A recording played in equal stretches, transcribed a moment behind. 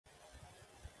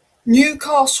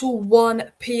Newcastle 1,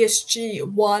 PSG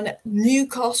 1.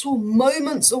 Newcastle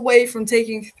moments away from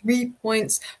taking 3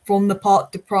 points from the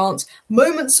Parc des Princes,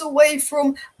 moments away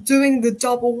from doing the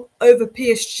double over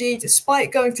PSG,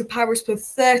 despite going to Paris with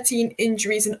 13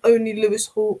 injuries and only Lewis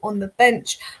Hall on the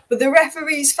bench. But the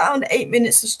referees found 8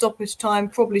 minutes of stoppage time,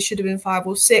 probably should have been 5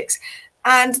 or 6.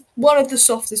 And one of the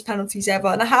softest penalties ever.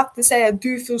 And I have to say, I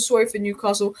do feel sorry for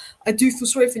Newcastle. I do feel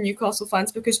sorry for Newcastle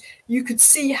fans because you could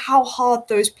see how hard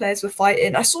those players were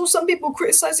fighting. I saw some people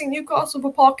criticising Newcastle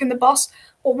for parking the bus.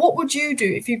 But what would you do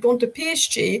if you'd gone to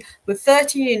PSG with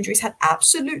 13 injuries, had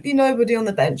absolutely nobody on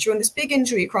the bench, you're in this big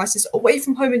injury crisis, away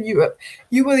from home in Europe,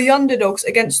 you were the underdogs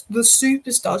against the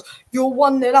superstars, you're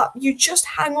 1-0 up, you just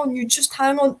hang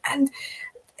on. And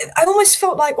I almost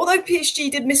felt like, although PSG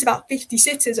did miss about 50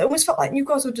 sitters, I almost felt like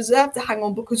Newcastle deserved to hang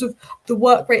on because of the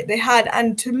work rate they had.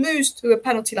 And to lose to a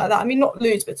penalty like that, I mean, not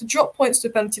lose, but to drop points to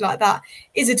a penalty like that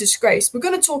is a disgrace. We're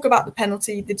going to talk about the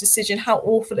penalty, the decision, how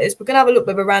awful it is. We're going to have a little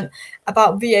bit of a rant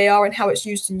about VAR and how it's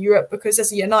used in Europe, because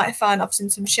as a United fan, I've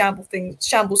seen some shambles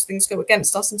things go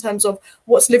against us in terms of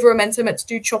what's Livramento meant to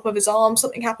do, chop off his arm.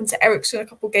 Something happened to Eriksen a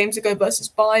couple of games ago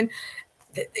versus Bayern.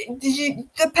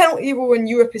 The penalty rule in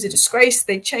Europe is a disgrace.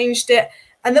 They changed it.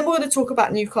 And then we're going to talk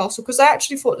about Newcastle, because I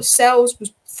actually thought the sales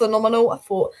was phenomenal. I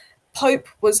thought Pope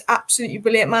was absolutely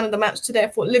brilliant, man of the match today. I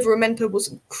thought Livramento was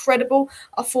incredible.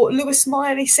 I thought Lewis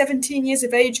Miley, 17 years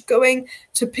of age, going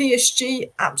to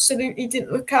PSG, absolutely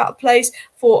didn't look out of place.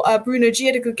 For Bruno G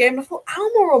had a good game. And I thought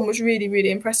Almiron was really,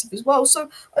 really impressive as well. So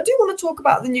I do want to talk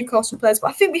about the Newcastle players, but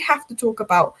I think we have to talk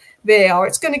about VAR.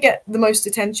 It's going to get the most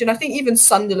attention. I think even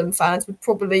Sunderland fans would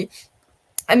probably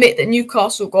admit that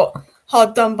Newcastle got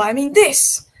hard done by. I mean,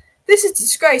 this is a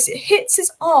disgrace. It hits his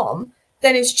arm,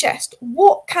 then his chest.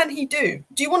 What can he do?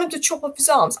 Do you want him to chop off his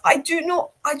arms? I do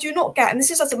not get, and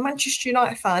this is as a Manchester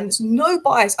United fan, there's no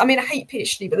bias. I mean, I hate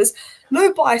PSG, but there's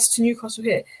no bias to Newcastle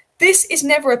here. This is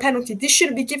never a penalty. This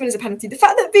shouldn't be given as a penalty. The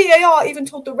fact that VAR even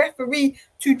told the referee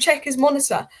to check his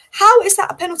monitor, how is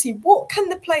that a penalty? What can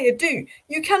the player do?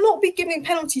 You cannot be giving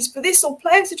penalties for this, or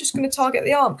players are just going to target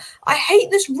the arm. I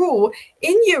hate this rule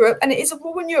in Europe, and it is a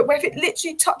rule in Europe where if it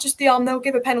literally touches the arm, they'll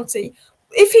give a penalty.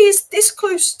 If he is this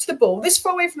close to the ball, this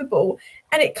far away from the ball,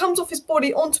 and it comes off his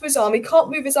body onto his arm, he can't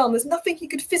move his arm, there's nothing he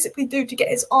could physically do to get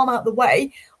his arm out of the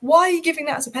way, why are you giving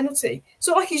that as a penalty? It's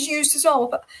not like he's used his arm.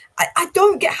 But I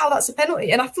don't get how that's a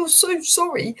penalty, and I feel so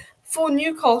sorry for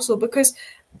Newcastle because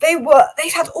they've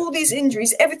had all these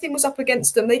injuries, everything was up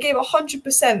against them, they gave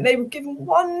 100%, they were given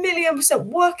 1,000,000%,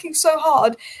 working so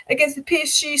hard against the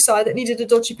PSG side that needed a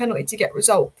dodgy penalty to get a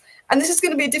result. And this is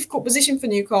going to be a difficult position for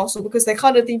Newcastle because they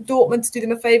kind of need Dortmund to do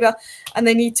them a favour and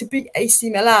they need to beat AC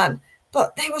Milan.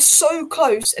 But they were so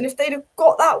close, and if they'd have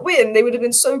got that win, they would have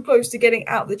been so close to getting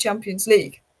out of the Champions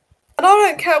League. And I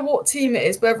don't care what team it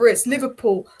is, whether it's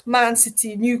Liverpool, Man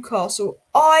City, Newcastle,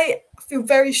 I feel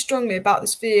very strongly about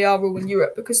this VAR rule in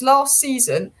Europe because last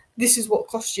season, this is what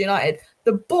cost United.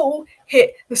 The ball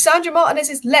hit Lisandro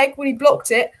Martinez's leg when he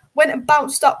blocked it, went and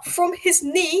bounced up from his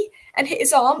knee and hit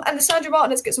his arm, and Lisandro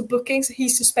Martinez gets a booking, so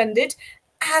he's suspended.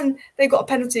 And they got a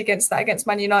penalty against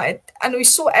Man United. And we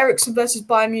saw Eriksen versus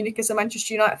Bayern Munich as a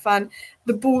Manchester United fan.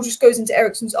 The ball just goes into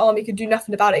Eriksen's arm. He can do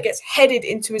nothing about it. It gets headed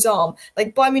into his arm.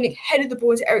 Like Bayern Munich headed the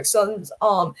ball into Eriksen's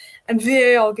arm and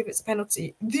VAR give it a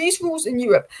penalty. These rules in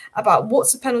Europe about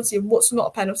what's a penalty and what's not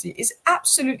a penalty is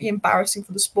absolutely embarrassing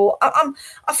for the sport.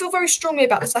 I feel very strongly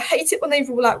about this. I hate it when they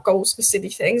rule out goals for silly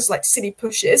things like silly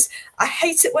pushes. I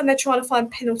hate it when they're trying to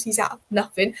find penalties out of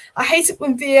nothing. I hate it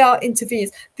when VAR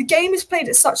intervenes. The game is played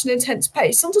at such an intense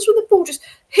pace. Sometimes when the ball just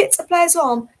hits a player's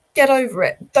arm, get over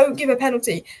it. Don't give a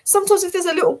penalty. Sometimes if there's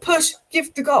a little push,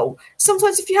 give the goal.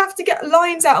 Sometimes if you have to get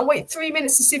lines out and wait 3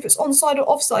 minutes to see if it's onside or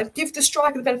offside, give the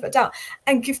striker the benefit of the doubt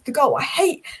and give the goal. I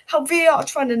hate how VAR are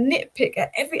trying to nitpick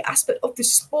at every aspect of the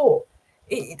sport.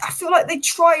 I feel like they're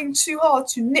trying too hard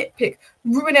to nitpick,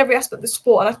 ruin every aspect of the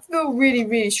sport, and I feel really,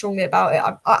 really strongly about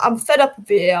it. I'm fed up with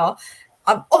VAR.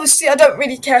 Obviously, I don't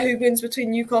really care who wins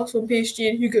between Newcastle and PSG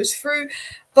and who goes through,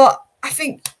 but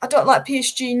I don't like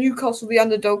PSG, Newcastle, the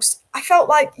underdogs. I felt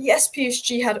like, yes,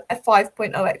 PSG had a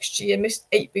 5.0 XG and missed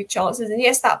 8 big chances. And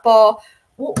yes, that bar,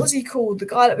 what was he called? The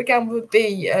guy that began with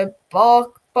B,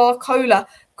 Barcola,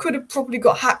 could have probably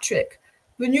got a hat-trick.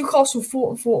 But Newcastle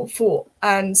fought.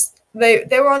 And they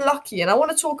were unlucky. And I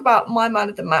want to talk about my man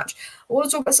of the match. I want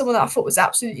to talk about someone that I thought was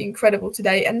absolutely incredible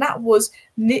today. And that was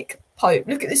Nick Pope.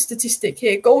 Look at this statistic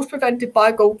here. Goals prevented by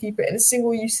a goalkeeper in a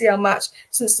single UCL match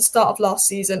since the start of last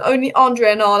season. Only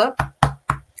Andre Onana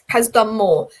has done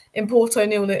more in Porto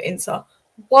 0-0 Inter.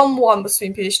 1-1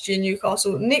 between PSG and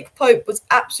Newcastle. Nick Pope was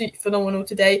absolutely phenomenal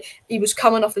today. He was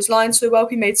coming off his line so well.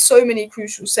 He made so many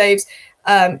crucial saves.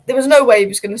 There was no way he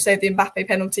was going to save the Mbappe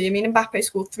penalty. I mean, Mbappe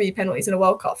scored 3 penalties in a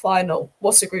World Cup final.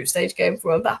 What's a group stage game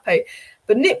for Mbappe?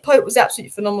 But Nick Pope was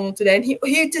absolutely phenomenal today, and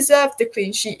he deserved the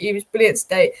clean sheet. He was brilliant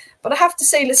today. But I have to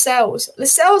say Lascelles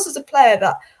is a player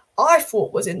that I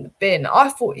thought was in the bin. I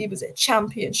thought he was a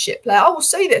championship player. I will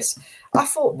say this. I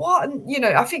thought, what? And, you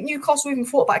know, I think Newcastle even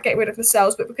thought about getting rid of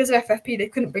Lascelles, but because of FFP, they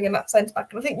couldn't bring in that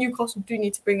centre-back. And I think Newcastle do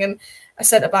need to bring in a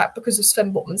centre-back because of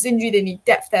Sven Botman's injury. They need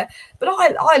depth there. But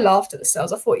I laughed at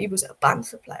Lascelles. I thought he was a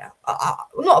banter player.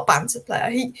 Not a banter player.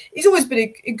 He's always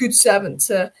been a good servant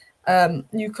to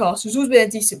Newcastle. He's always been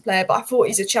a decent player, but I thought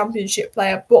he's a championship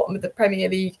player, bottom of the Premier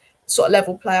League sort of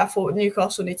level player. I thought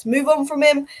Newcastle need to move on from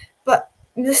him. But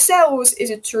Lascelles is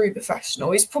a true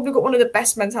professional. He's probably got one of the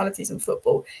best mentalities in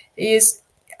football. He is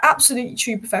absolutely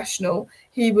true professional.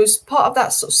 He was part of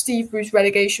that sort of Steve Bruce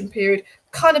relegation period,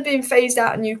 kind of being phased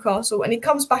out of Newcastle, and he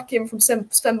comes back in from Sven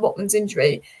Botman's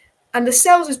injury. And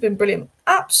Lascelles has been brilliant,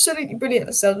 absolutely brilliant.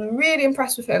 Lascelles, I'm really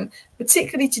impressed with him,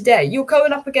 particularly today. You're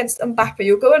going up against Mbappe.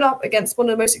 You're going up against one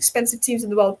of the most expensive teams in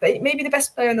the world, maybe the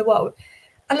best player in the world.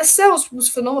 And Lascelles was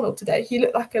phenomenal today. He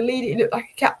looked like a leader. He looked like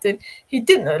a captain. He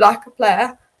didn't look like a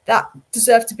player that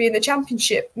deserved to be in the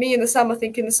championship. Me and the Sam are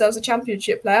thinking Lascelles a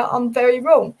championship player. I'm very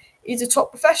wrong. He's a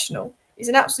top professional. He's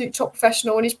an absolute top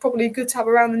professional, and he's probably good to have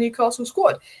around the Newcastle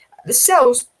squad.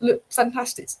 Lascelles looked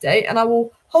fantastic today, and I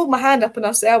will hold my hand up and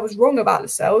I'll say I was wrong about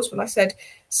Lascelles when I said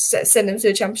send him to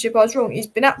the championship. I was wrong. He's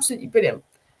been absolutely brilliant.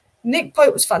 Nick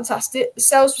Pope was fantastic.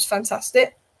 Lascelles was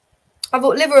fantastic. I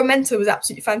thought Livramento was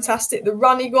absolutely fantastic. The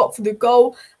run he got for the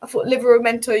goal. I thought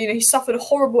Livramento, you know, he suffered a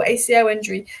horrible ACL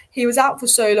injury. He was out for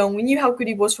so long. We knew how good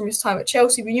he was from his time at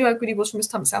Chelsea. We knew how good he was from his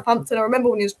time at Southampton. I remember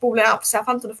when he was balling out for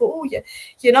Southampton, I thought, oh, yeah,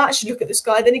 United should look at this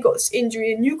guy. Then he got this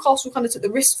injury, and Newcastle kind of took the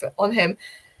risk on him.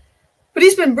 But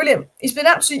he's been brilliant. He's been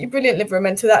absolutely brilliant,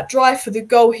 Livramento. That drive for the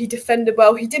goal, he defended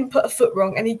well. He didn't put a foot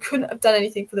wrong, and he couldn't have done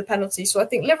anything for the penalty. So I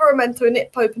think Livramento and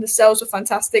Nick Pope and Lascelles were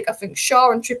fantastic. I think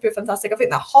Shaw and Trippier were fantastic. I think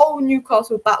that whole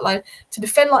Newcastle backline, to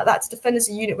defend like that, to defend as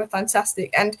a unit, were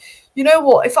fantastic. And you know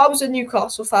what? If I was a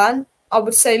Newcastle fan, I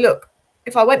would say, look,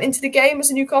 if I went into the game as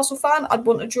a Newcastle fan, I'd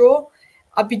want a draw.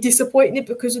 I'd be disappointed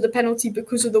because of the penalty,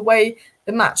 because of the way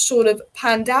the match sort of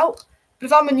panned out. But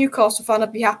if I'm a Newcastle fan,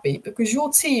 I'd be happy because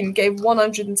your team gave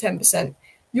 110%.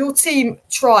 Your team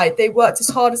tried. They worked as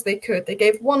hard as they could. They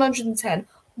gave 110,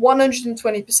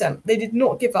 120%. They did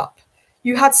not give up.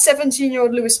 You had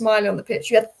 17-year-old Lewis Miley on the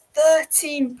pitch. You had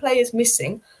 13 players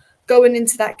missing going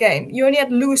into that game. You only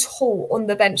had Lewis Hall on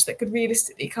the bench that could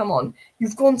realistically come on.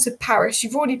 You've gone to Paris.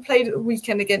 You've already played at the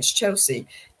weekend against Chelsea.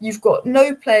 You've got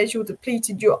no players. You're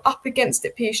depleted. You're up against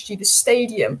it, PSG, the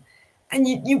stadium. And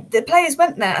the players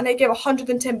went there and they gave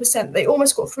 110%. They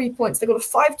almost got 3 points. They got a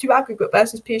 5-2 aggregate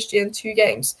versus PSG in 2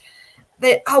 games.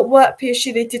 They outworked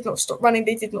PSG. They did not stop running.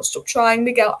 They did not stop trying.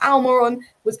 Miguel Almiron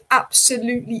was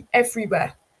absolutely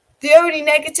everywhere. The only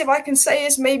negative I can say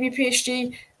is maybe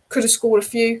PSG could have scored a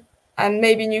few and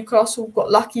maybe Newcastle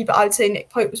got lucky, but I would say Nick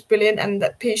Pope was brilliant and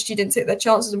that PSG didn't take their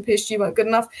chances and PSG weren't good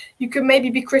enough. You could maybe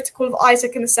be critical of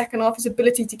Isak in the second half. His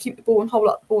ability to keep the ball and hold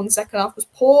up the ball in the second half was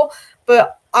poor,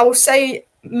 but I will say,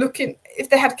 if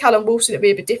they had Callum Wilson, it'd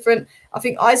be a bit different. I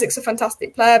think Isak's a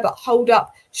fantastic player, but hold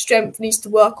up, strength needs to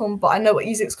work on. But I know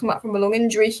Isak's come back from a long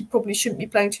injury. He probably shouldn't be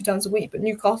playing 2 times a week, but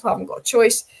Newcastle haven't got a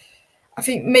choice. I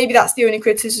think maybe that's the only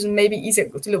criticism. Maybe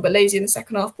Isak looked a little bit lazy in the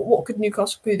second half, but what could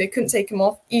Newcastle do? They couldn't take him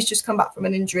off. He's just come back from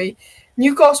an injury.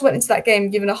 Newcastle went into that game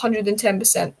giving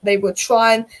 110%. They were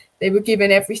trying. They were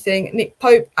giving everything. Nick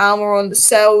Pope, Almiron,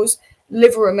 Lascelles,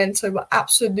 Livramento were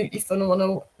absolutely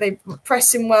phenomenal. They were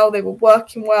pressing well. They were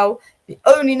working well. The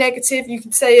only negative you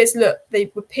can say is, look,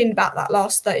 they were pinned back that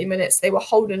last 30 minutes. They were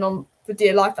holding on for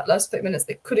dear life that last 30 minutes.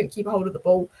 They couldn't keep a hold of the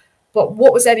ball. But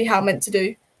what was Eddie Howe meant to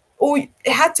do?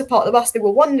 They had to park the bus. They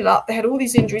were 1-0 up. They had all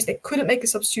these injuries. They couldn't make a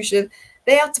substitution.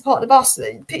 They had to park the bus.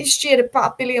 PSG had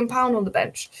about £1 billion on the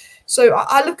bench. So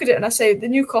I look at it and I say the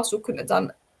Newcastle couldn't have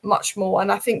done much more.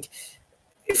 And I think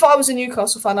if I was a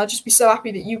Newcastle fan, I'd just be so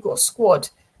happy that you've got a squad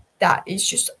that is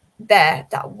just there,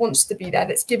 that wants to be there,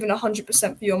 that's given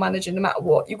 100% for your manager no matter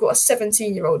what. You've got a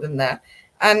 17-year-old in there.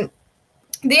 And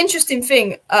the interesting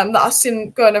thing that I've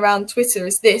seen going around Twitter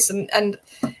is this, and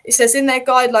it says in their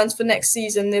guidelines for next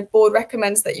season, the board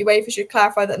recommends that UEFA should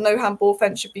clarify that no handball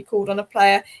offence should be called on a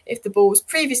player if the ball was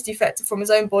previously deflected from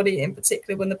his own body, in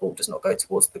particular when the ball does not go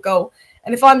towards the goal.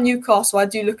 And if I'm Newcastle, I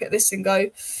do look at this and go,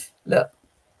 look,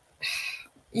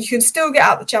 you can still get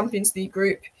out the Champions League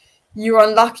group. You're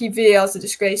unlucky, VAR's a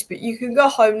disgrace, but you can go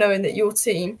home knowing that your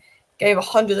team gave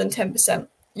 110%.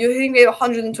 Your team gave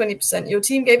 120%. Your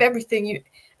team gave everything.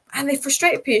 And they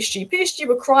frustrated PSG. PSG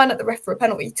were crying at the ref for a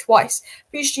penalty twice.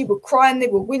 PSG were crying. They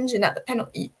were whinging at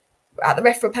the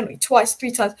ref for a penalty twice,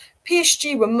 3 times.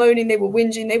 PSG were moaning. They were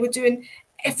whinging. They were doing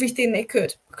everything they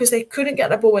could because they couldn't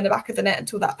get the ball in the back of the net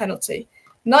until that penalty.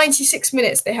 96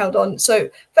 minutes they held on. So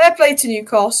fair play to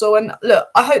Newcastle. And look,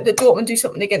 I hope that Dortmund do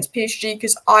something against PSG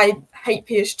because I hate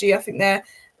PSG. I think they're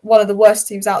one of the worst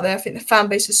teams out there. I think the fan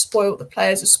base is spoiled. The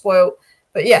players are spoiled.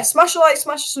 But yeah, smash a like,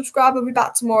 smash a subscribe. We'll be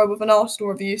back tomorrow with an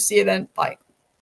Arsenal review. See you then. Bye.